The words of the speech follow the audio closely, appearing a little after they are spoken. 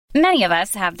Many of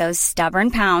us have those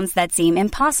stubborn pounds that seem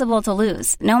impossible to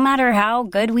lose, no matter how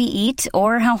good we eat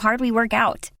or how hard we work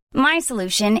out. My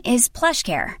solution is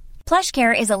PlushCare.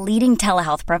 PlushCare is a leading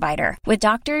telehealth provider with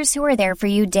doctors who are there for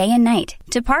you day and night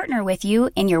to partner with you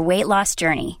in your weight loss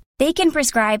journey. They can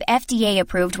prescribe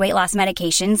FDA-approved weight loss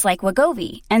medications like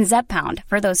Wegovy and Zepbound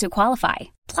for those who qualify.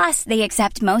 Plus, they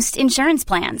accept most insurance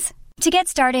plans. To get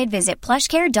started, visit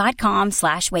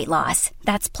plushcare.com/weightloss.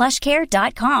 That's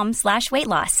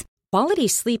plushcare.com/weightloss. Quality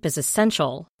sleep is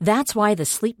essential. That's why the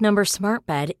Sleep Number Smart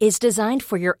Bed is designed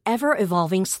for your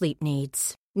ever-evolving sleep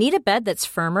needs. Need a bed that's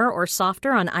firmer or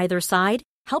softer on either side?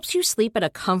 Helps you sleep at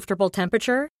a comfortable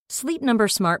temperature? Sleep Number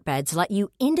Smart Beds let you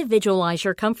individualize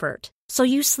your comfort, so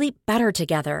you sleep better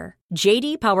together.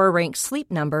 J.D. Power ranks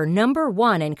Sleep Number number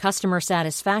 1 in customer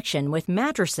satisfaction with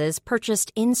mattresses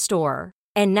purchased in-store.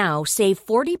 And now, save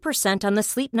 40% on the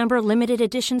Sleep Number Limited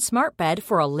Edition Smart Bed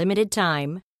for a limited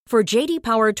time. For J.D.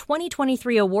 Power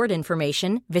 2023 award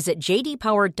information, visit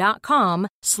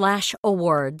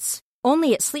jdpower.com/awards.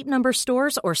 Only at Sleep Number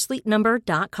stores or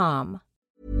sleepnumber.com.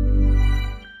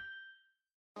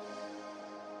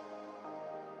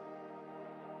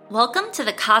 Welcome to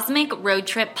the Cosmic Road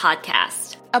Trip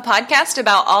Podcast. A podcast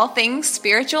about all things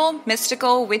spiritual,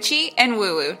 mystical, witchy, and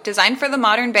woo-woo, designed for the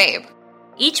modern babe.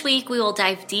 Each week, we will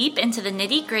dive deep into the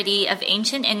nitty-gritty of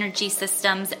ancient energy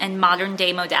systems and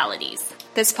modern-day modalities.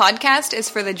 This podcast is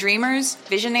for the dreamers,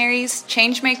 visionaries,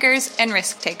 changemakers, and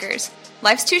risk-takers.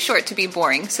 Life's too short to be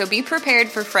boring, so be prepared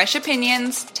for fresh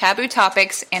opinions, taboo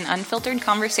topics, and unfiltered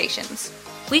conversations.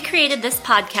 We created this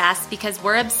podcast because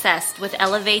we're obsessed with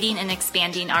elevating and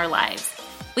expanding our lives.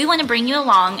 We want to bring you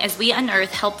along as we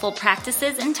unearth helpful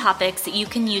practices and topics that you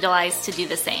can utilize to do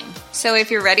the same. So if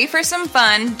you're ready for some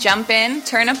fun, jump in,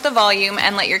 turn up the volume,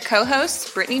 and let your co-hosts,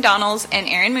 Brittany Donnells and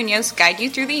Erin Munoz, guide you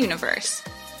through the universe.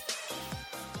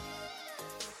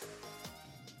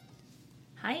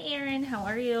 Hi, Erin. How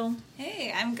are you?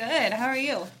 Hey, I'm good. How are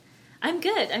you? I'm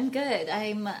good.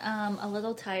 I'm a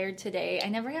little tired today. I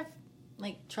never have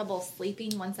trouble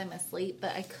sleeping once I'm asleep,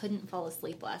 but I couldn't fall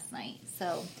asleep last night.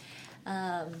 So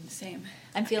same.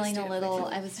 I'm feeling a little.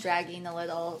 I was dragging a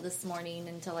little this morning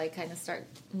until I kind of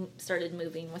started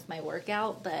moving with my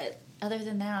workout. But other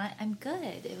than that, I'm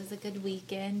good. It was a good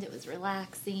weekend. It was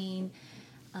relaxing.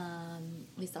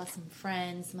 We saw some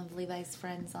of Levi's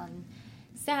friends on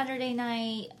Saturday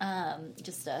night.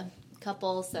 Just a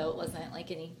couple, so it wasn't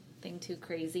like anything too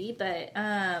crazy. But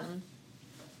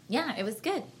yeah, it was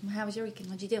good. How was your weekend?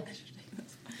 What'd you do?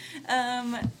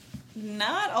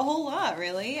 Not a whole lot,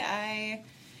 really. I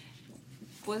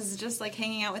was just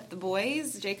hanging out with the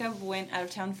boys. Jacob went out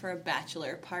of town for a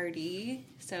bachelor party,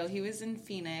 so he was in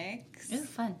Phoenix. It was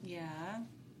fun. Yeah,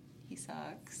 he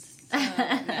sucks.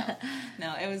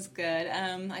 No, it was good.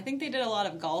 I think they did a lot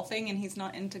of golfing, and he's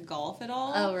not into golf at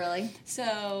all. Oh, really?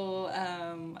 So,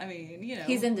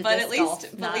 he's into but disc at least,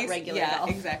 golf, not regular golf.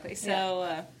 Yeah, exactly.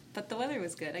 So, but the weather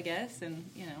was good, I guess, and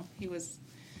he was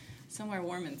somewhere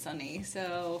warm and sunny,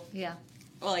 so yeah.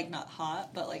 Well, not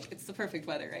hot, but it's the perfect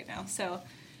weather right now. So,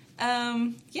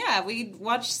 we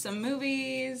watched some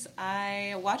movies.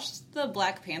 I watched the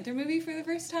Black Panther movie for the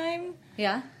first time.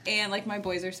 Yeah. And my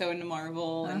boys are so into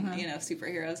Marvel and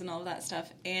superheroes and all of that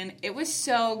stuff, and it was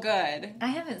so good. I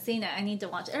haven't seen it. I need to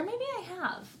watch it, or maybe I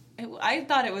have. I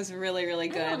thought it was really, really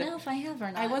good. I don't know if I have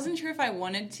or not. I wasn't sure if I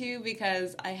wanted to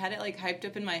because I had it hyped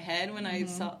up in my head when I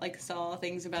saw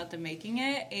things about them making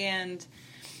it, and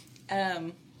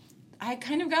I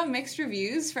kind of got mixed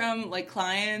reviews from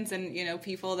clients and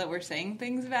people that were saying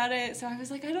things about it. So I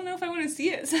was I don't know if I want to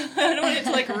see it. So I don't want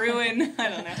it to ruin. I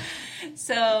don't know.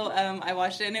 So I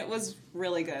watched it and it was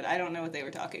really good. I don't know what they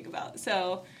were talking about.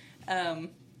 So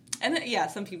and then,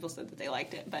 some people said that they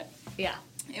liked it, but yeah.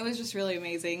 It was just really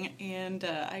amazing, and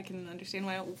I can understand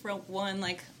why it won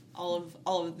all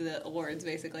of the awards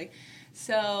basically.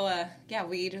 So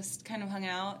we just kind of hung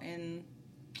out and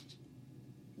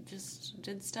just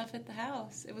did stuff at the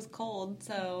house. It was cold,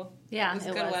 so it was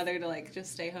good weather to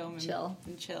just stay home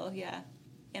and chill. Yeah,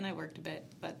 and I worked a bit,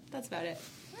 but that's about it.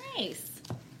 Nice.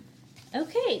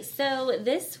 Okay, so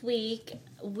this week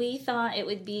we thought it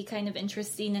would be kind of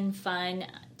interesting and fun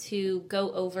to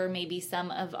go over maybe some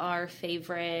of our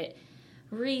favorite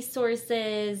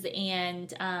resources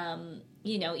and,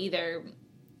 either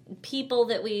people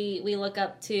that we look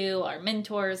up to, our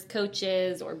mentors,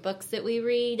 coaches, or books that we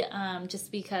read,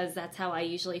 just because that's how I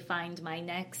usually find my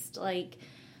next,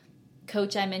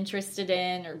 coach I'm interested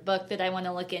in or book that I want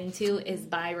to look into is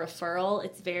by referral.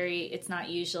 It's not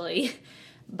usually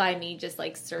by me just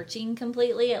searching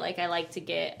completely. I like to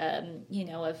get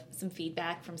some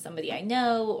feedback from somebody I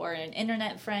know or an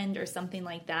internet friend or something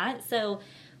like that. So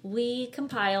we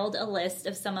compiled a list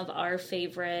of some of our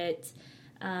favorite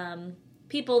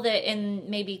people that in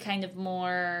maybe kind of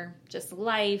more just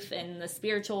life and the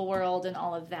spiritual world and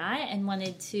all of that, and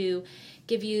wanted to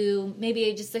give you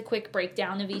maybe just a quick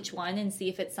breakdown of each one and see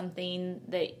if it's something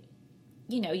that,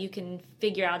 you know, you can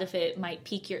figure out if it might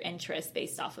pique your interest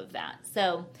based off of that.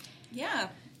 So, yeah.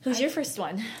 Who's your first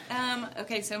one?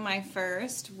 Okay, so my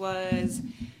first was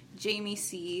Jamie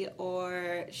C.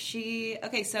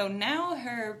 Okay, so now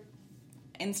her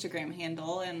Instagram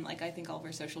handle and, like, I think all of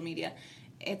her social media,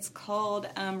 it's called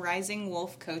Rising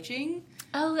Wolf Coaching.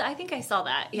 Oh, I think I saw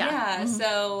that. Yeah. Yeah,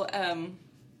 so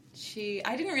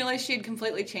I didn't realize she had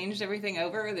completely changed everything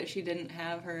over, that she didn't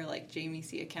have her, like, Jamie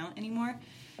C. account anymore.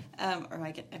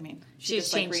 She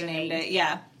just like renamed it.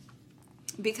 Yeah.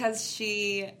 Because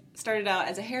she started out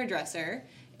as a hairdresser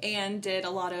and did a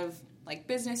lot of like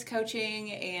business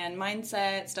coaching and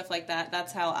mindset, stuff like that.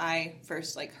 That's how I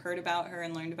first like heard about her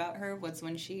and learned about her, was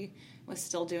when she was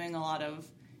still doing a lot of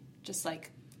just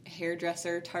like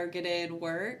hairdresser targeted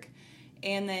work.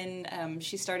 And then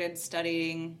she started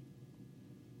studying,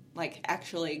 like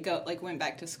actually went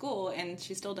back to school, and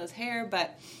she still does hair,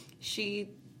 but she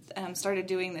started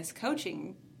doing this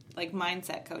coaching, like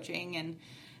mindset coaching and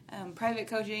private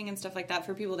coaching and stuff like that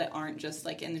for people that aren't just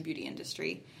like in the beauty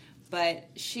industry. But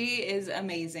she is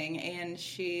amazing, and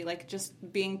she, like,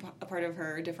 just being a part of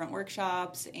her different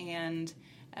workshops, and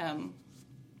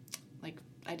like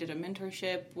I did a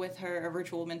mentorship with her, a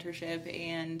virtual mentorship,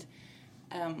 and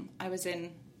I was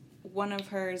in one of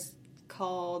hers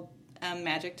called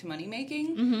Magic to Money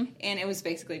Making, and it was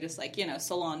basically just like, you know,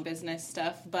 salon business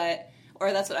stuff,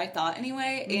 or that's what I thought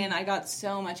anyway, and I got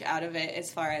so much out of it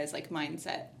as far as like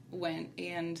mindset went,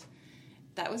 and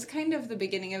that was kind of the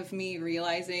beginning of me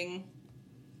realizing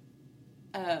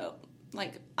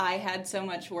like I had so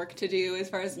much work to do as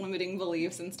far as limiting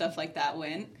beliefs and stuff like that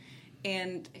went,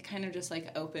 and it kind of just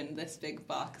like opened this big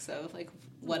box of like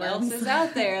what else is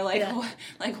out there, like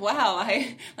like wow,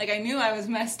 I knew I was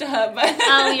messed up, but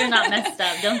oh, you're not messed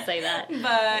up, don't say that.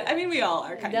 But I mean, we all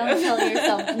are kind of. Don't tell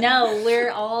yourself. No,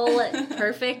 we're all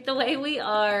perfect the way we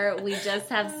are. We just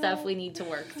have stuff we need to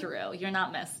work through. You're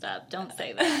not messed up, don't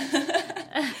say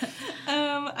that.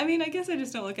 I mean, I guess I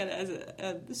just don't look at it as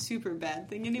a super bad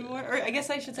thing anymore, or I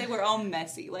guess I should say we're all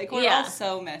messy, like we're all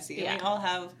so messy, and we all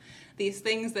have these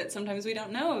things that sometimes we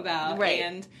don't know about,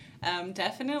 right. And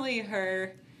definitely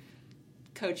her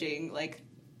coaching like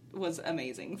was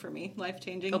amazing for me,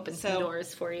 life-changing. Opened some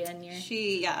doors for you in your...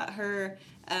 her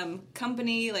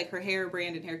company, like her hair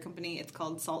brand and hair company, it's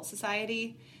called Salt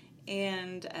Society,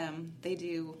 and they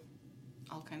do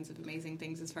all kinds of amazing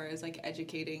things as far as like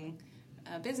educating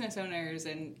business owners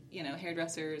and, you know,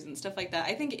 hairdressers and stuff like that.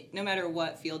 I think no matter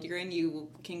what field you're in, you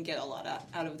can get a lot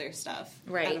out of their stuff,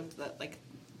 right? Out of the like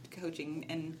coaching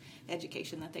and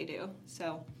education that they do.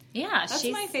 So yeah, that's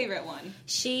my favorite one.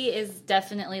 She is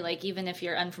definitely, like, even if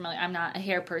you're unfamiliar, I'm not a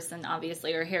hair person,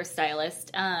 obviously, or a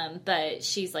hairstylist, but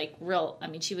she's like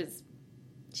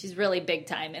she's really big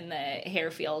time in the hair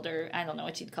field, or I don't know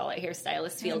what you'd call it,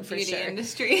 hairstylist field for sure. Beauty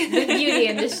industry. The beauty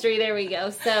industry, there we go.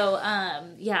 So,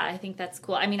 yeah, I think that's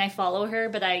cool. I mean, I follow her,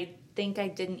 but I think I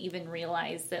didn't even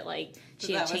realize that, like,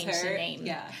 she had changed the name.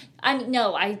 Yeah.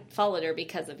 No, I followed her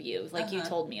because of you. Like, you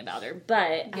told me about her.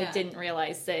 But I didn't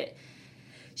realize that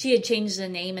she had changed the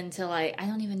name until I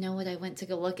don't even know what I went to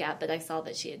go look at, but I saw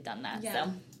that she had done that. Yeah.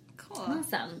 So cool.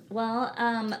 Awesome. Well,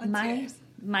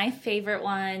 my favorite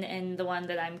one, and the one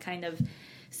that I'm kind of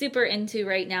super into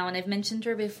right now, and I've mentioned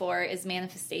her before, is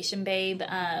Manifestation Babe,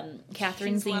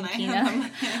 Catherine Zankina.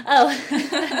 Oh,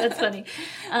 that's funny.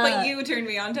 But you turned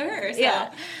me on to her. So.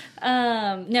 Yeah.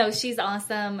 No, she's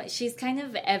awesome. She's kind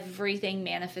of everything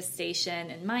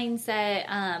manifestation and mindset.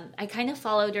 I kind of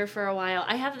followed her for a while.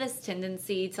 I have this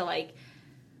tendency to, like,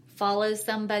 follow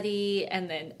somebody and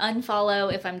then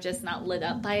unfollow if I'm just not lit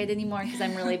up by it anymore, because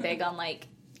I'm really big on, like,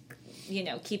 you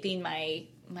know, keeping my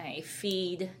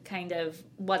feed kind of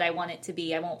what I want it to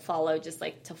be. I won't follow just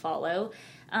like to follow.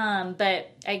 But probably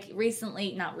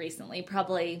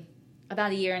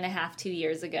about 1.5 years, 2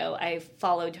 years ago, I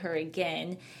followed her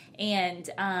again. And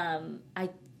I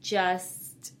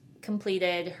just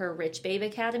completed her Rich Babe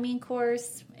Academy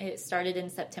course. It started in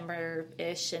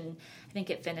September-ish, and I think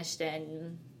it finished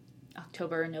in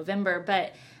October or November.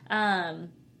 But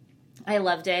I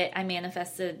loved it. I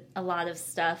manifested a lot of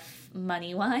stuff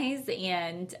money-wise,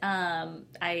 and I'm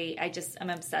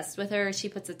obsessed with her. She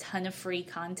puts a ton of free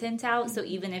content out, so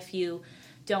even if you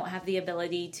don't have the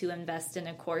ability to invest in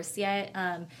a course yet,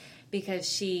 because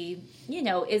she,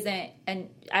 isn't, and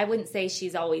I wouldn't say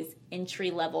she's always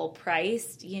entry level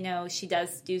priced. She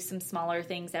does do some smaller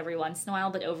things every once in a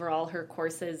while, but overall her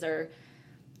courses are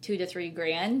 $2,000 to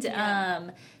 $3,000. Yeah.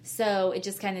 So it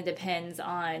just kind of depends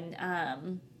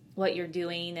on what you're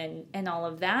doing and all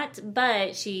of that.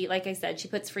 But she, like I said, she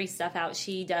puts free stuff out.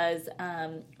 She does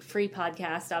free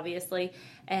podcast, obviously,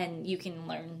 and you can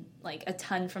learn like a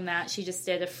ton from that. She just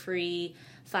did a free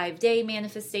 5-day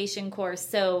manifestation course.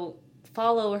 So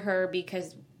follow her,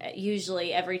 because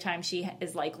usually every time she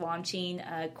is like launching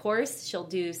a course, she'll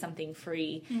do something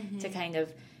free to kind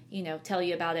of, tell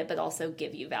you about it, but also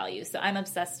give you value. So I'm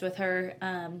obsessed with her.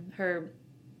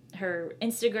 Her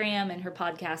Instagram and her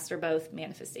podcast are both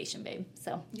Manifestation Babe.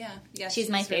 So yeah, she's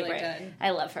my favorite. Really good. I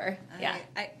love her. Yeah.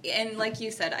 And like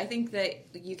you said, I think that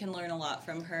you can learn a lot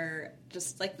from her,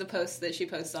 just like the posts that she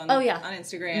posts on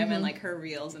Instagram and like her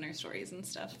reels and her stories and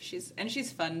stuff. She's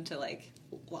fun to like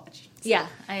watch. So. Yeah,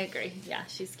 I agree. Yeah,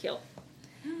 she's cute.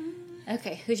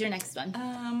 Okay, who's your next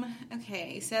one?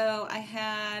 Okay, so I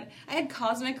had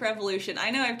Cosmic Revolution. I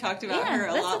know I've talked about her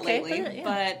a lot lately,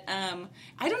 but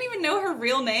I don't even know her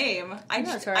real name.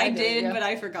 I did, but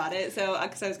I forgot it. So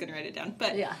because I was going to write it down,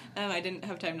 but I didn't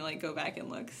have time to like go back and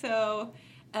look. So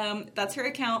that's her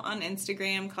account on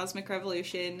Instagram, Cosmic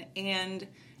Revolution, and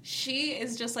she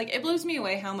is just like, it blows me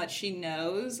away how much she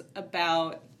knows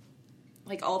about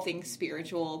like all things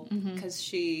spiritual, because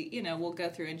she will go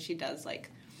through and she does like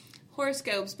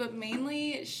horoscopes, but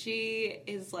mainly she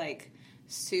is like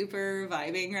super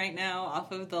vibing right now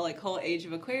off of the like whole Age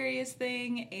of Aquarius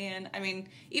thing. And I mean,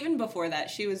 even before that,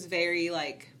 she was very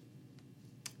like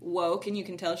woke, and you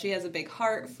can tell she has a big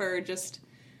heart for just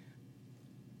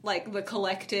like the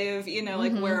collective,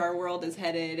 like where our world is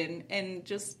headed, and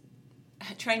just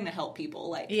trying to help people,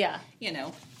 like,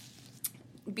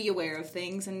 be aware of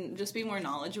things and just be more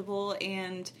knowledgeable.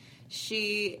 And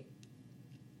she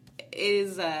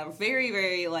is very,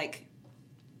 very, like,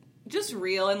 just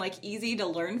real and, like, easy to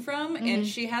learn from. And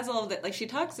she has all of that, like, she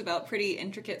talks about pretty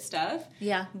intricate stuff.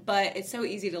 Yeah. But it's so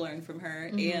easy to learn from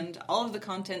her. And all of the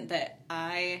content that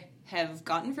I have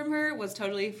gotten from her was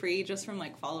totally free just from,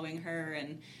 like, following her.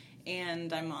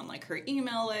 And I'm on, like, her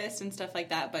email list and stuff like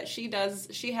that. But she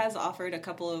has offered a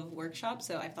couple of workshops,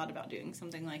 so I've thought about doing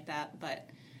something like that. But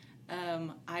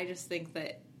I just think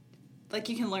that, like,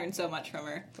 you can learn so much from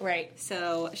her. Right.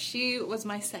 So she was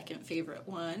my second favorite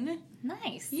one.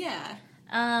 Nice. Yeah.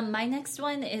 My next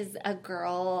one is a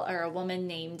girl or a woman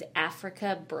named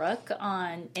Africa Brooke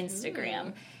on Instagram.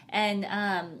 Ooh.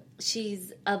 And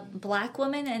she's a black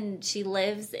woman, and she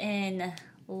lives in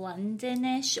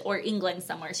Londonish or England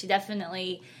somewhere. She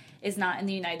definitely is not in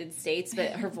the United States,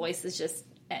 but her voice is just,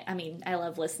 I mean, I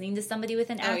love listening to somebody with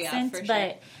an accent. For sure.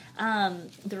 But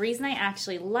the reason I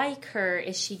actually like her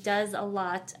is she does a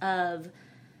lot of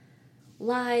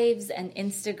lives and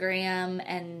Instagram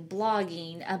and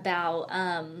blogging about,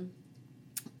 and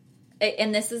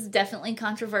this is definitely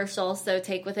controversial, so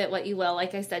take with it what you will.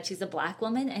 Like I said, she's a black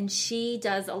woman, and she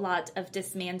does a lot of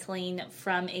dismantling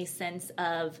from a sense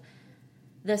of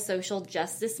the social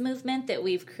justice movement that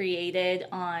we've created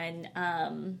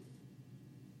on,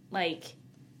 like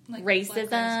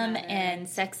racism and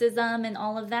sexism and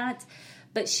all of that.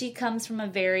 But she comes from a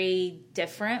very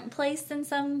different place than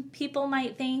some people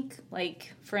might think.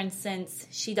 Like, for instance,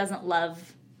 she doesn't love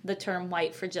the term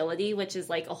white fragility, which is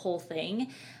like a whole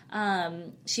thing.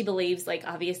 She believes, like,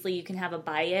 obviously you can have a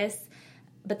bias,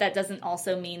 but that doesn't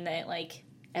also mean that, like,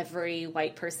 every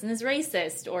white person is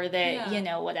racist or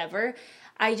that, whatever.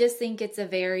 I just think it's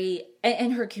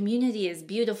and her community is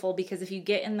beautiful, because if you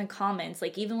get in the comments,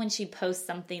 like, even when she posts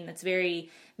something that's very,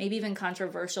 maybe even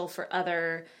controversial for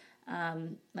other,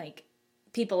 like,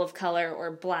 people of color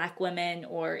or black women,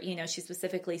 or, she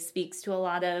specifically speaks to a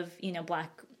lot of,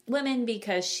 black women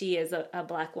because she is a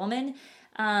black woman.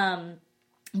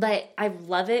 But I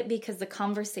love it because the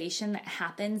conversation that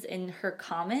happens in her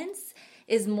comments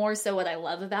is more so what I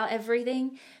love about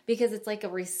everything, because it's like a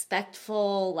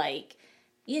respectful, like,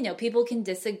 people can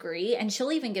disagree, and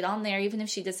she'll even get on there, even if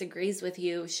she disagrees with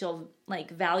you, she'll,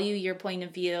 like, value your point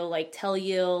of view, like, tell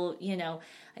you,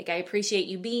 like, I appreciate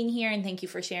you being here and thank you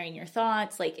for sharing your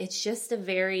thoughts. Like, it's just a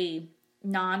very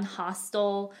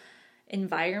non-hostile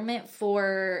environment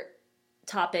for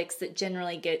topics that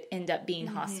generally end up being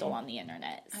hostile on the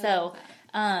internet. So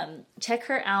check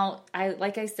her out.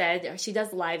 Like I said, she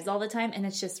does lives all the time, and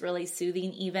it's just really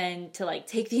soothing even to, like,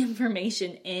 take the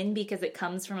information in, because it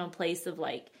comes from a place of,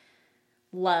 like,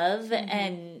 love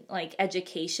and, like,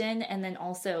 education. And then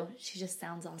also she just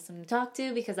sounds awesome to talk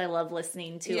to, because I love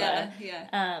listening to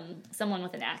someone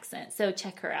with an accent. So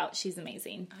check her out. She's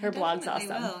amazing. Her blog's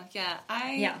awesome. Will.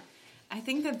 Yeah. I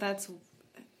think that's,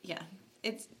 yeah,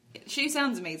 she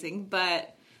sounds amazing,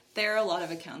 but there are a lot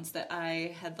of accounts that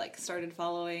I had, like, started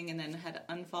following and then had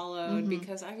unfollowed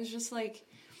because I was just like,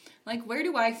 where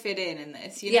do I fit in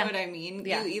this? You know what I mean?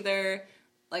 Yeah. You either,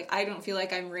 like, I don't feel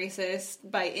like I'm racist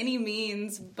by any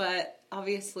means, but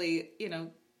obviously, you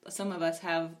know, some of us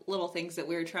have little things that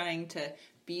we're trying to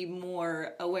be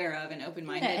more aware of and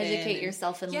open-minded in. Educate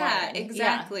yourself and learn. Yeah,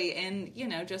 exactly. Yeah. And, you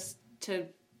know, just to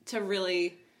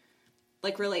really,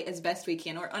 like, relate as best we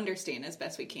can or understand as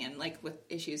best we can, like, with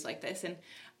issues like this. And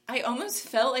I almost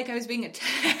felt like I was being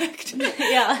attacked.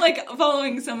 Yeah. Like,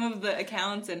 following some of the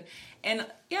accounts. And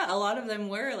yeah, a lot of them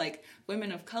were, like,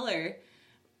 women of color.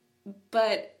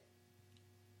 But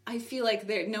I feel like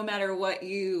no matter what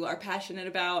you are passionate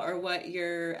about or what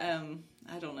your,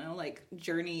 I don't know, like,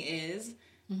 journey is,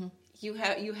 you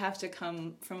have to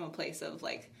come from a place of,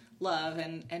 like, love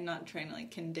and not trying to,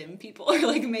 like, condemn people or,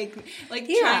 like,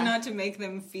 try not to make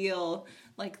them feel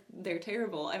like they're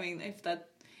terrible. I mean,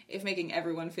 if making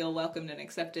everyone feel welcomed and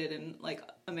accepted and, like,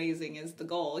 amazing is the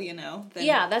goal, you know? Then,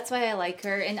 yeah, that's why I like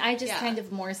her. And I just kind of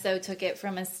more so took it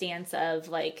from a stance of,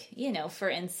 like, you know, for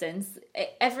instance,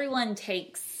 everyone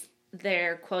takes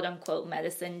their quote-unquote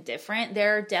medicine different.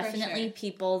 There are definitely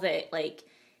people that, like,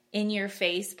 in your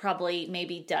face probably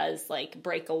maybe does, like,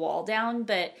 break a wall down.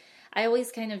 But I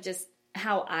always kind of just,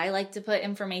 how I like to put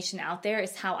information out there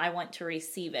is how I want to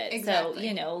receive it. Exactly. So,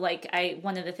 you know, like,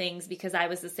 one of the things, because I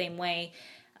was the same way,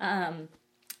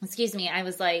 I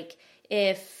was like,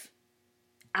 if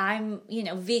I'm, you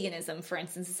know, veganism, for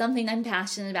instance, is something I'm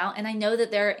passionate about, and I know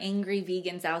that there are angry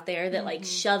vegans out there that, like,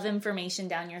 shove information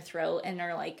down your throat and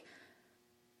are, like,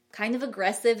 kind of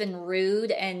aggressive and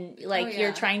rude, and, like,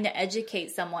 you're trying to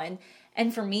educate someone.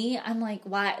 And for me, I'm like,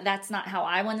 why? That's not how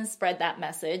I want to spread that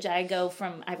message. I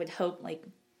would hope, like,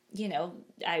 you know,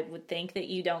 I would think that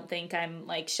you don't think I'm,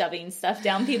 like, shoving stuff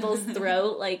down people's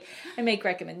throat. Like, I make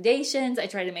recommendations. I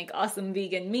try to make awesome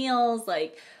vegan meals,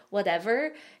 like,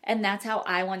 whatever. And that's how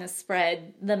I want to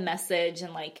spread the message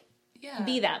and, like,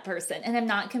 be that person. And I'm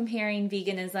not comparing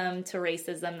veganism to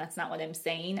racism. That's not what I'm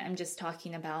saying. I'm just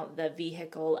talking about the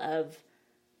vehicle of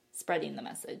spreading the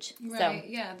message. Right. So,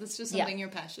 yeah. That's just something you're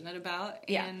passionate about.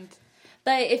 And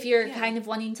but if you're kind of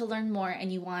wanting to learn more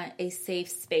and you want a safe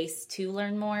space to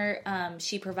learn more,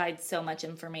 she provides so much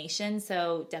information.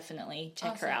 So definitely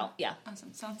check her out. Yeah.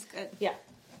 Awesome. Sounds good. Yeah.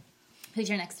 Who's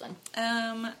your next one?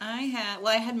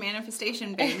 I had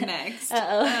Manifestation Babe next.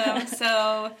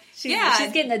 So she's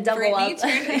getting a double up.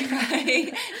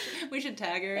 Right. We should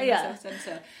tag her in this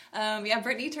episode. So,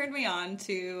 Brittany turned me on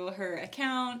to her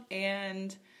account,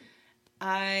 and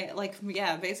I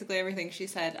basically everything she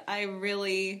said. I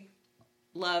really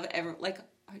love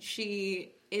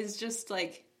she is just,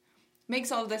 like,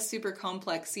 makes all this super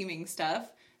complex seeming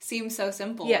stuff seem so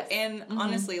simple. Yes. And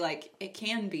honestly, like, it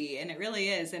can be, and it really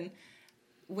is. And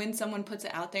when someone puts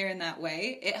it out there in that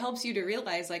way, it helps you to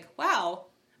realize, like, wow,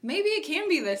 maybe it can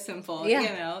be this simple, you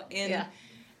know?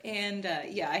 And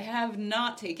I have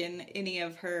not taken any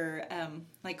of her,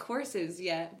 courses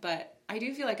yet, but I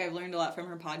do feel like I've learned a lot from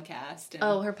her podcast. And,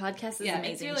 her podcast is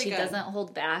amazing. Really she good. Doesn't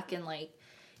hold back, and, like,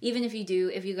 even if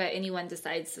anyone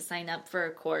decides to sign up for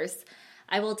a course,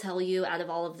 I will tell you, out of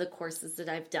all of the courses that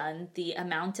I've done, the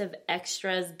amount of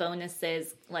extras,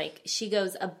 bonuses, like, she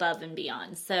goes above and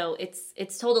beyond. So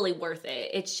it's totally worth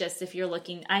it. It's just, if you're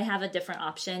looking, I have a different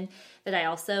option that I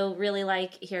also really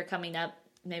like here coming up.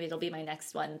 Maybe it'll be my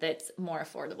next one that's more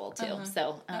affordable too.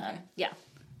 So, yeah.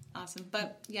 Awesome.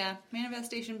 But yeah,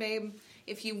 Manifestation Babe,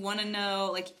 if you want to know,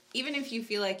 like, even if you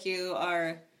feel like you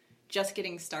are just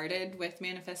getting started with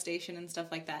manifestation and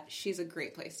stuff like that, she's a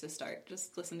great place to start.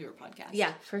 Just listen to her podcast.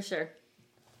 Yeah, for sure.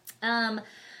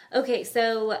 Okay,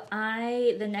 so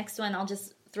the next one, I'll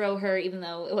just throw her, even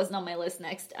though it wasn't on my list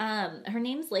next. Her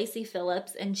name's Lacy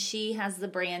Phillips, and she has the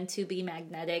brand To Be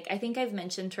Magnetic. I think I've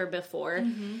mentioned her before.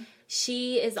 Mm-hmm.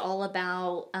 She is all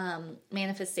about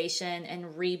manifestation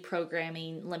and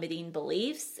reprogramming limiting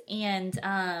beliefs. And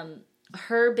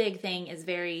her big thing is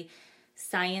very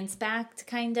science-backed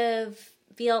kind of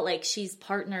feel. Like, she's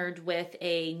partnered with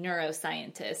a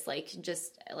neuroscientist. Like,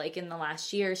 just like in the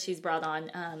last year, she's brought on,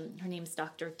 her name's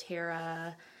Dr.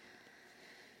 Tara,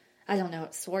 I don't know,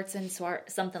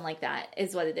 something like that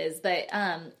is what it is. But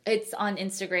it's on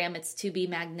Instagram. It's To Be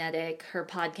Magnetic. Her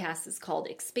podcast is called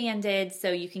Expanded, so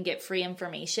you can get free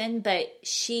information. But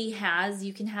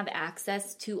you can have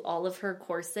access to all of her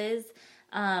courses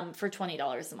for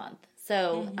 $20 a month.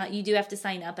 So you do have to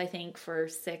sign up, I think, for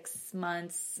 6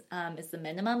 months is the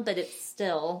minimum, but it's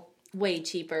still way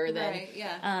cheaper than... Right,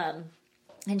 yeah.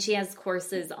 And she has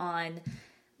courses on,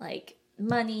 like,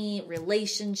 money,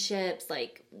 relationships,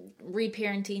 like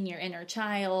reparenting your inner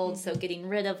child. So getting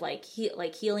rid of like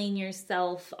healing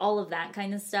yourself, all of that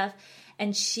kind of stuff.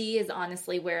 And she is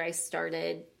honestly where I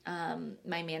started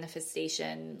my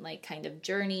manifestation like kind of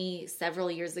journey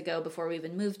several years ago before we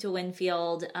even moved to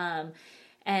Winfield.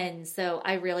 And so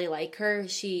I really like her.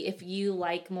 If you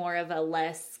like more of a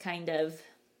less kind of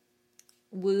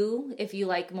woo, if you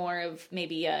like more of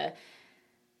maybe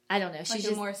I don't know. She's like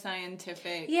just more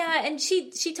scientific. Yeah, and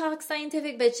she talks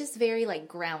scientific, but it's just very like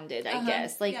grounded, I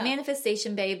guess. Like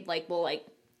Manifestation Babe, like will like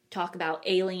talk about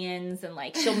aliens and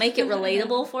like she'll make it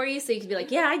relatable for you, so you can be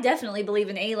like, yeah, I definitely believe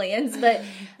in aliens. But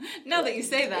now that you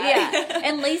say that, yeah.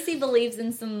 And Lacey believes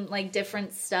in some like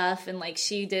different stuff, and like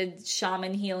she did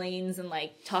shaman healings and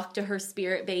like talked to her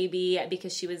spirit baby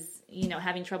because she was, you know,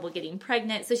 having trouble getting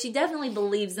pregnant. So she definitely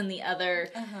believes in the other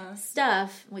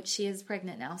stuff, which she is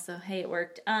pregnant now. So, hey, it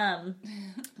worked.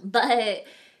 But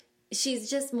she's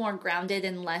just more grounded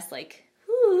and less like,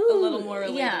 a little more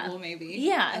relatable maybe.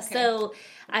 Yeah. Okay. So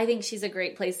I think she's a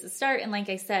great place to start. And like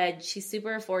I said, she's super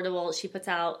affordable. She puts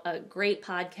out a great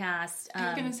podcast. I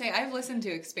was going to say, I've listened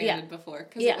to Expanded before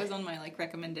because it was on my like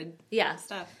recommended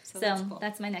stuff. So that's cool.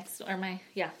 That's my next, or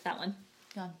that one.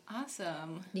 Go on.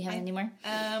 Awesome. Do you have any more?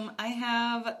 I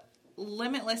have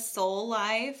Limitless Soul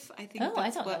Life. I think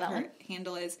that's what her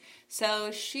handle is.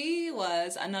 So she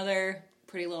was another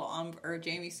Pretty Little Ombre, or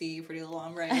Jamie C, Pretty Little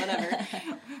Ombre, whatever.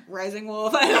 Rising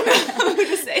Wolf, I don't know who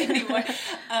to say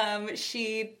anymore.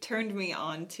 She turned me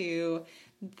on to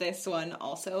this one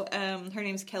also. Her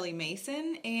name's Kelly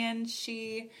Mason, and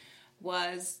she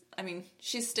was,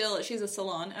 she's a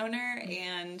salon owner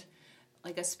and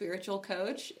like a spiritual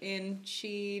coach, and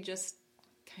she just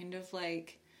kind of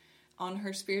like on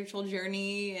her spiritual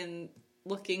journey and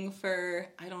looking for,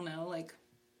 I don't know, like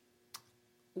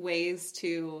ways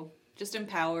to just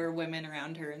empower women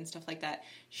around her and stuff like that.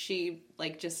 She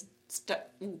like just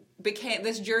became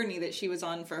this journey that she was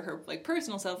on for her like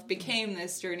personal self, became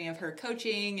this journey of her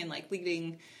coaching and like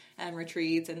leading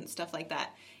retreats and stuff like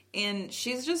that. And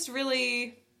she's just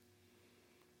really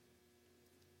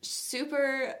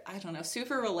super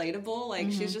relatable.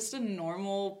 Like she's just a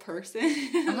normal person.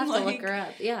 I'll have to look her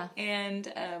up. Yeah.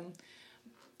 And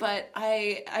but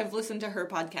I've listened to her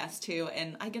podcast too,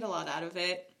 and I get a lot out of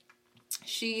it.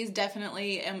 She's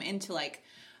definitely into like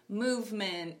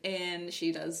movement, and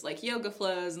she does like yoga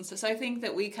flows and stuff. So I think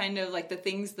that we kind of like the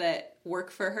things that work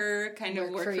for her kind of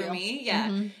work for me.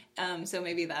 Yeah. So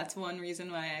maybe that's one reason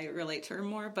why I relate to her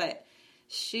more. But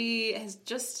she has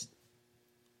just,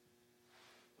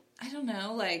 I don't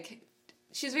know, like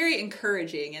she's very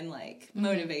encouraging and like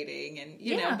motivating, and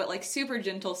you know, but like super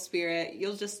gentle spirit.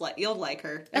 You'll like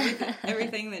her.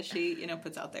 Everything that she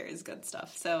puts out there is good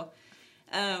stuff. So.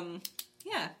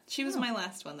 She was my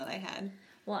last one that I had.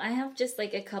 Well, I have just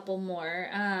like a couple more.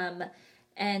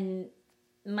 And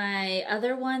my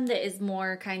other one that is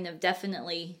more kind of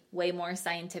definitely way more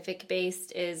scientific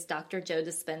based is Dr. Joe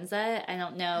Dispenza. I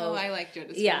don't know. Oh, I like Joe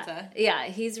Dispenza. Yeah,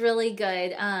 he's really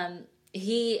good.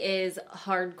 He is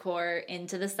hardcore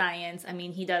into the science. I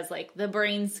mean, he does like the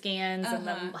brain scans and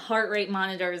the heart rate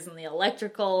monitors and the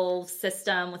electrical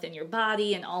system within your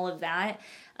body and all of that.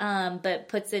 But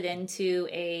puts it into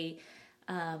a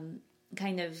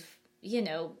kind of,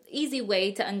 easy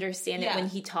way to understand it when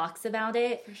he talks about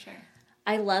it. For sure.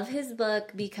 I love his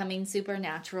book, Becoming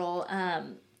Supernatural.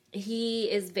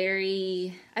 He is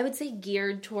very, I would say,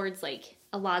 geared towards like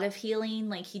a lot of healing.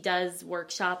 Like he does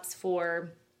workshops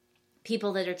for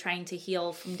people that are trying to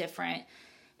heal from different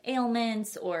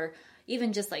ailments or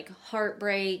even just like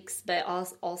heartbreaks, but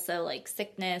also like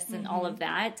sickness and all of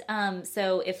that.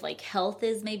 So if like health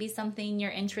is maybe something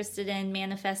you're interested in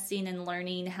manifesting and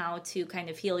learning how to kind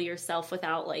of heal yourself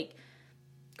without like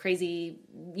crazy,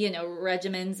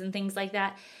 regimens and things like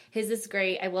that, his is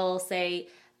great. I will say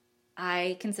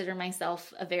I consider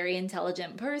myself a very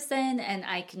intelligent person and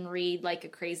I can read like a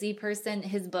crazy person.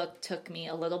 His book took me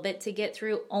a little bit to get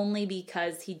through only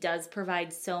because he does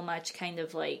provide so much kind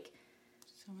of like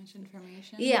so much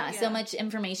information. Yeah, so much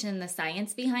information and the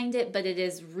science behind it, but it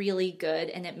is really good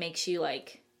and it makes you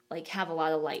like have a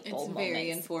lot of light bulb moments. It's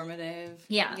very informative.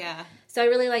 Yeah. Yeah. So I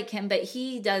really like him, but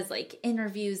he does like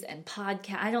interviews and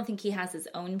podcast. I don't think he has his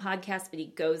own podcast, but he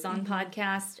goes on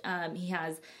podcast. He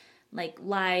has like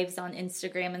lives on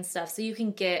Instagram and stuff. So you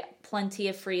can get plenty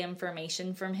of free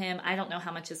information from him. I don't know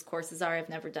how much his courses are. I've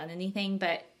never done anything,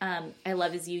 but I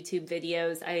love his YouTube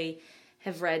videos. I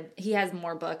have read, he has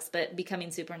more books, but Becoming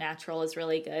Supernatural is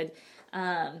really good.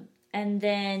 And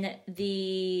then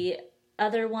the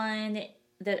other one,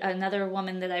 another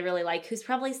woman that I really like, who's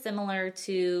probably similar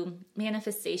to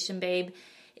Manifestation Babe,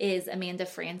 is Amanda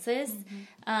Frances.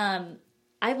 I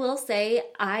will say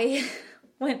I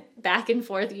went back and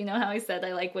forth. You know how I said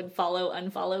I like would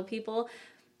unfollow people?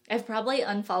 I've probably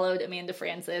unfollowed Amanda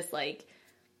Frances like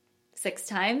 6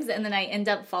 times, and then I end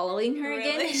up following her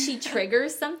again. She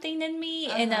triggers something in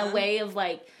me in a way of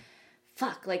like,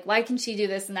 fuck, like why can she do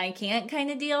this and I can't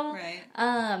kind of deal? Right.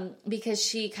 Because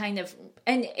she kind of,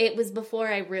 and it was before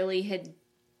I really had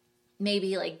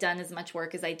maybe like done as much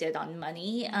work as I did on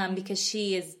money, because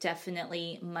she is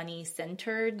definitely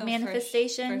money-centered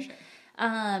manifestation. For sure.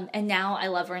 And now I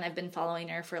love her, and I've been following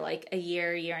her for like a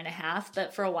year and a half,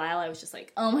 but for a while I was just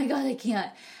like, oh my God, I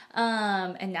can't.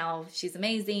 And now she's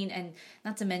amazing. And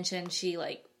not to mention she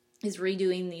like is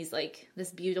redoing this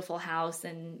beautiful house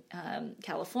in,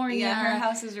 California. Yeah, her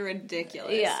houses are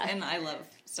ridiculous. Yeah. And I love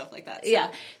stuff like that. So. Yeah.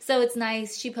 So it's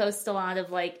nice. She posts a lot of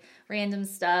like random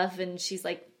stuff, and she's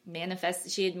like,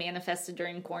 she had manifested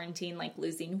during quarantine, like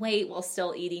losing weight while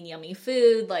still eating yummy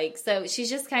food. Like, so she's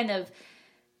just kind of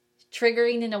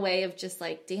triggering in a way of just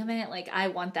like, damn it, like I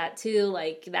want that too,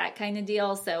 like that kind of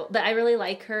deal. So, but I really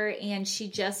like her, and she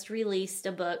just released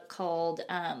a book called,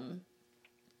 I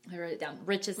wrote it down,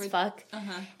 Rich as Fuck,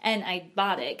 and I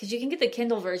bought it because you can get the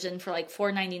Kindle version for like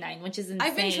 $4.99, which is insane.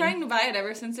 I've been trying to buy it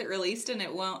ever since it released, and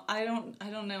it won't. I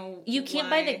don't know. You can't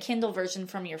buy the Kindle version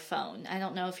from your phone. I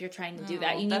don't know if you're trying to do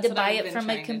that. You need to buy it from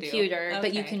a computer,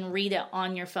 but you can read it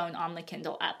on your phone on the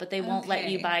Kindle app. But they won't let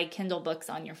you buy Kindle books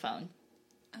on your phone.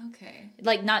 Okay.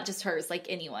 Like not just hers, like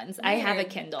anyone's. Weird. I have a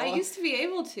Kindle. I used to be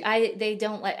able to. They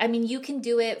don't let. I mean, you can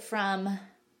do it from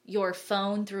your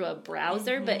phone through a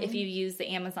browser, but if you use the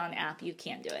Amazon app, you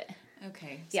can't do it.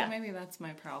 Okay, so maybe that's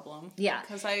my problem. Yeah.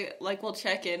 Because I, will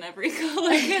check in every now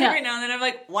and then. I'm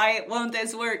like, why won't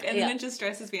this work? And then it just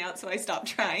stresses me out, so I stop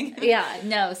trying.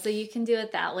 No, so you can do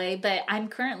it that way. But I'm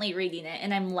currently reading it,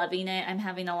 and I'm loving it. I'm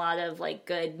having a lot of,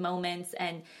 good moments,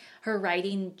 and her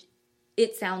writing,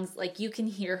 it sounds like you can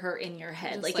hear her in your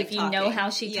head. Just if you talking. know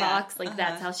how she talks,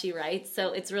 that's how she writes.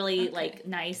 So it's really,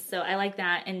 nice. So I like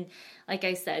that. And like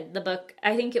I said, the book,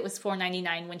 I think it was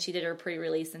 $4.99 when she did her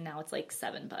pre-release, and now it's like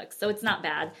 $7. So it's not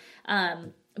bad,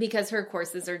 because her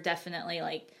courses are definitely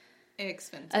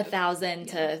expensive,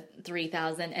 $1,000 to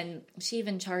 $3,000, and she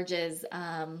even charges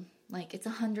it's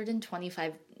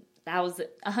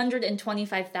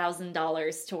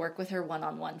 $125,000 to work with her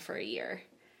one-on-one for a year,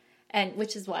 and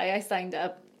which is why I signed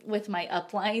up with my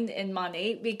upline in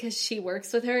Monat, because she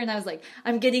works with her, and I was like,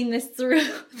 I'm getting this through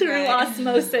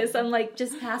osmosis. I'm like,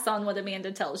 just pass on what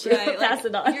Amanda tells you. Pass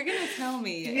it on. You're gonna tell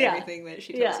me everything that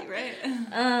she tells you,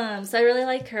 right? So I really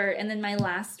like her. And then my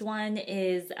last one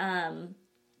is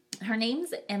her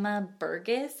name's Emma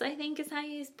Burgess, I think is how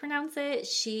you pronounce it.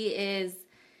 She is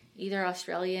either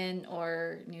Australian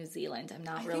or New Zealand. I'm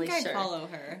not really sure. I follow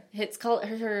her. It's called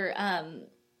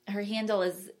her handle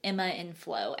is Emma in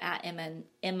Flow, at Emma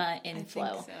in Flow. I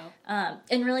think so.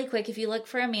 And really quick, if you look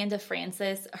for Amanda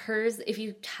Frances, hers, if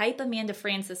you type Amanda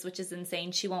Frances, which is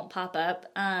insane, she won't pop up.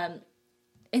 And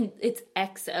it's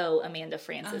XO Amanda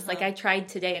Frances. I tried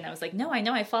today, and I was like, no, I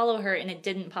know I follow her, and it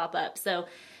didn't pop up. So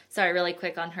sorry, really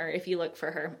quick on her if you look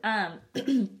for her.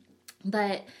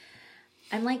 But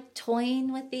I'm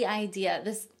toying with the idea.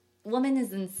 This woman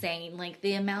is insane.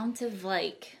 The amount of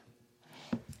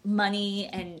money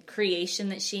and creation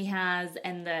that she has,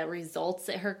 and the results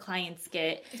that her clients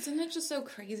get. Isn't it just so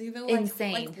crazy though?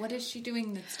 Insane. What is she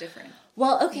doing that's different?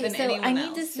 Well, okay, so I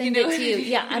need to send it to you. I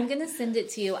mean? Yeah, I'm going to send it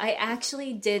to you. I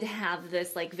actually did have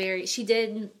this she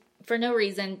did for no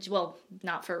reason. Well,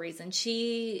 not for a reason.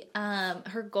 She,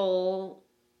 her goal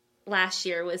last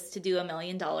year was to do $1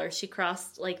 million. She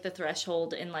crossed the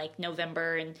threshold in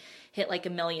November and hit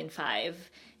 $1.5 million,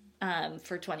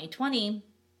 for 2020.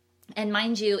 And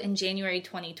mind you, in January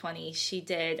 2020,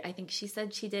 I think she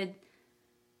said she did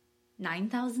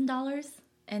 $9,000,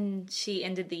 and she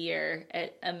ended the year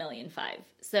at $1.5 million.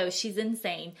 So she's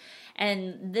insane.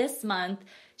 And this month,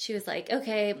 she was like,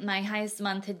 okay, my highest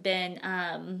month had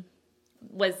been,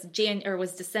 was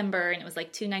December, and it was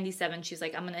 $297. She was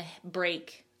like, I'm going to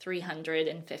break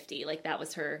 350. That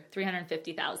was her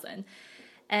 350,000.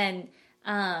 And,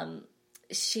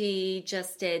 she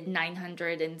just did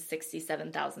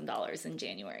 $967,000 in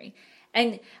January.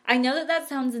 And I know that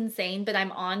sounds insane, but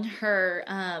I'm on her,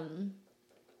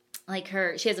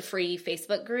 she has a free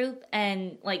Facebook group,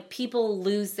 and people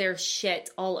lose their shit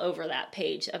all over that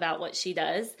page about what she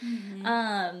does.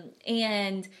 Mm-hmm.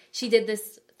 And she did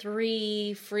this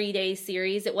 3 free day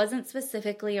series. It wasn't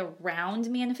specifically around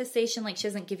manifestation. She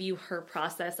doesn't give you her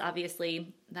process.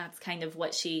 Obviously, that's kind of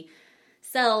what she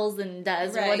sells and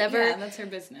does or whatever. Yeah, that's her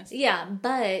business. Yeah,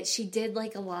 but she did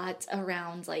a lot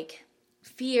around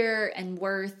fear and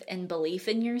worth and belief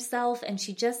in yourself. And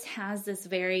she just has this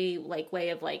very like way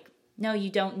of like, no, you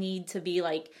don't need to be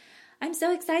like, I'm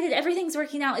so excited. Everything's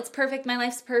working out. It's perfect. My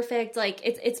life's perfect. Like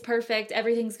it's perfect.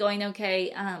 Everything's going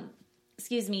okay.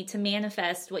 To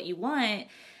manifest what you want.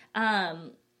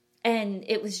 And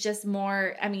it was just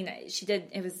more, I mean,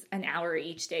 it was an hour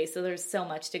each day. So there's so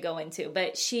much to go into,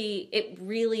 but it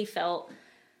really felt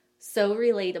so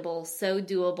relatable, so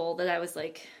doable that I was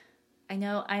like, I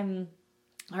know I'm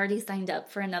already signed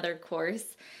up for another course.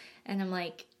 And I'm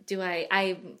like,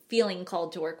 I'm feeling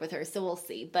called to work with her. So we'll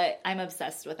see, but I'm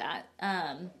obsessed with that.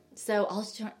 So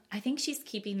I think she's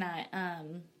keeping that,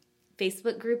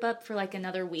 Facebook group up for like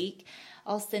another week.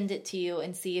 I'll send it to you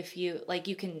and see if you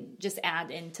can just add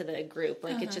into the group.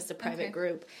 Like it's just a private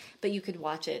group, but you could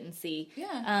watch it and see.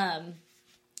 Yeah.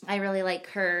 I really like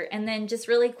her. And then just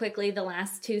really quickly, the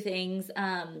last two things,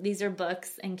 these are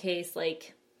books in case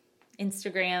like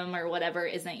Instagram or whatever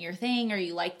isn't your thing or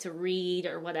you like to read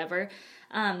or whatever.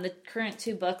 The current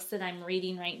two books that I'm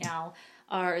reading right now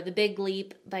are The Big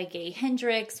Leap by Gay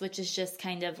Hendricks, which is just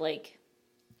kind of like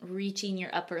reaching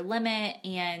your upper limit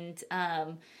and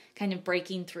kind of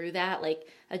breaking through that, like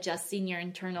adjusting your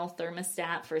internal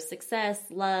thermostat for success,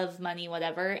 love, money,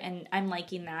 whatever. And I'm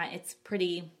liking that. It's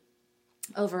pretty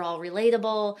overall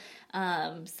relatable.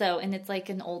 And it's like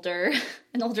an older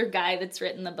guy that's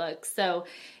written the book. So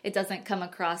it doesn't come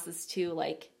across as too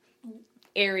like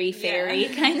airy fairy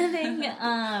kind of thing.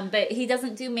 But he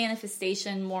doesn't do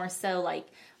manifestation, more so like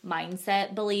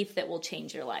mindset belief that will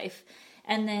change your life.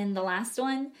 And then the last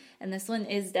one, and this one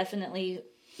is definitely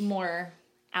more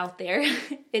out there.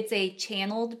 It's a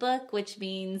channeled book, which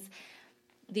means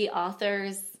the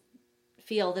authors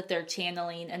feel that they're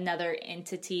channeling another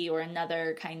entity or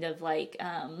another kind of like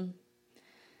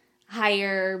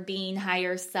higher being,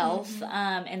 higher self.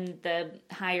 And the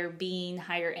higher being,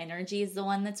 higher energy is the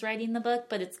one that's writing the book,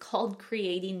 but it's called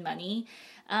Creating Money.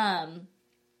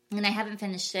 And I haven't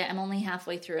finished it. I'm only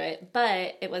halfway through it,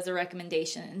 but it was a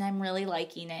recommendation and I'm really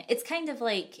liking it. It's kind of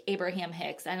like Abraham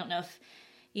Hicks. I don't know if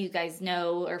you guys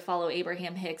know or follow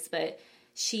Abraham Hicks, but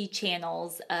she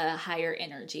channels a higher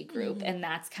energy group. And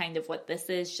that's kind of what this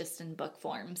is, just in book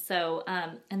form. So,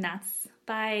 and that's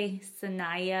by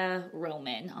Sanaya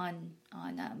Roman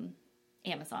on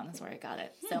Amazon is where I got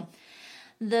it. So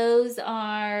those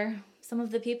are some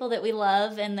of the people that we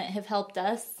love and that have helped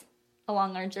us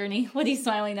along our journey. What are you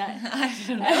smiling at? I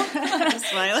don't know. I'm just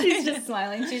smiling. She's just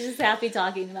smiling. She's just happy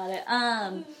talking about it.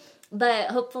 But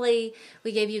hopefully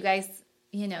we gave you guys,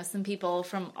 some people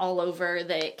from all over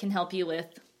that can help you with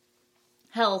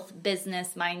health,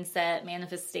 business, mindset,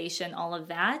 manifestation, all of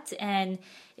that. And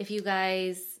if you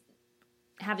guys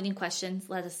have any questions,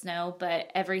 let us know.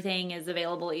 But everything is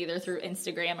available either through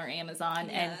Instagram or Amazon.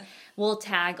 And we'll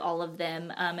tag all of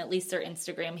them, at least their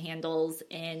Instagram handles,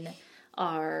 in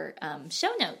our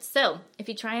show notes. So if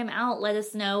you try them out, let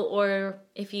us know. Or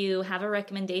if you have a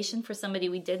recommendation for somebody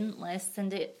we didn't list,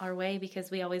 send it our way, because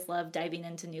we always love diving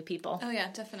into new people. Oh yeah,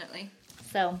 definitely.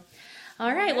 So,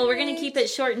 all right. Well, we're going to keep it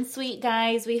short and sweet,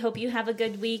 guys. We hope you have a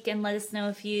good week, and let us know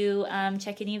if you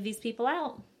check any of these people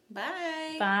out.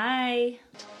 Bye. Bye.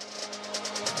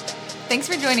 Thanks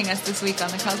for joining us this week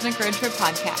on the Cosmic Road Trip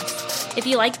podcast. If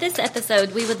you like this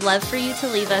episode, we would love for you to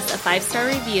leave us a 5-star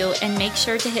review and make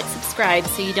sure to hit subscribe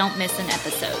so you don't miss an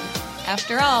episode.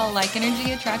 After all, like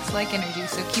energy attracts like energy,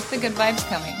 so keep the good vibes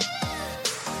coming.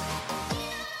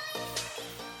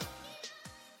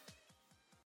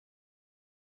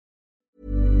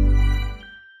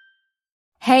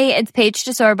 Hey, it's Paige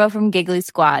DeSorbo from Giggly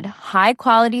Squad. High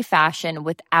quality fashion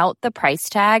without the price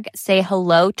tag. Say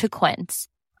hello to Quince.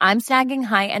 I'm snagging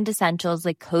high-end essentials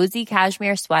like cozy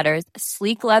cashmere sweaters,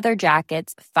 sleek leather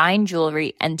jackets, fine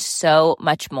jewelry, and so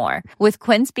much more. With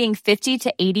Quince being 50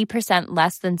 to 80%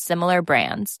 less than similar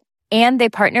brands. And they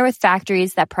partner with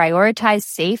factories that prioritize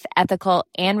safe, ethical,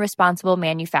 and responsible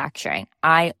manufacturing.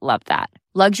 I love that.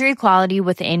 Luxury quality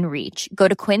within reach. Go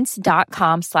to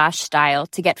quince.com/style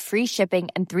to get free shipping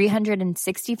and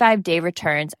 365-day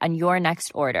returns on your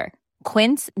next order.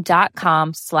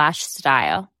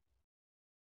 Quince.com/style.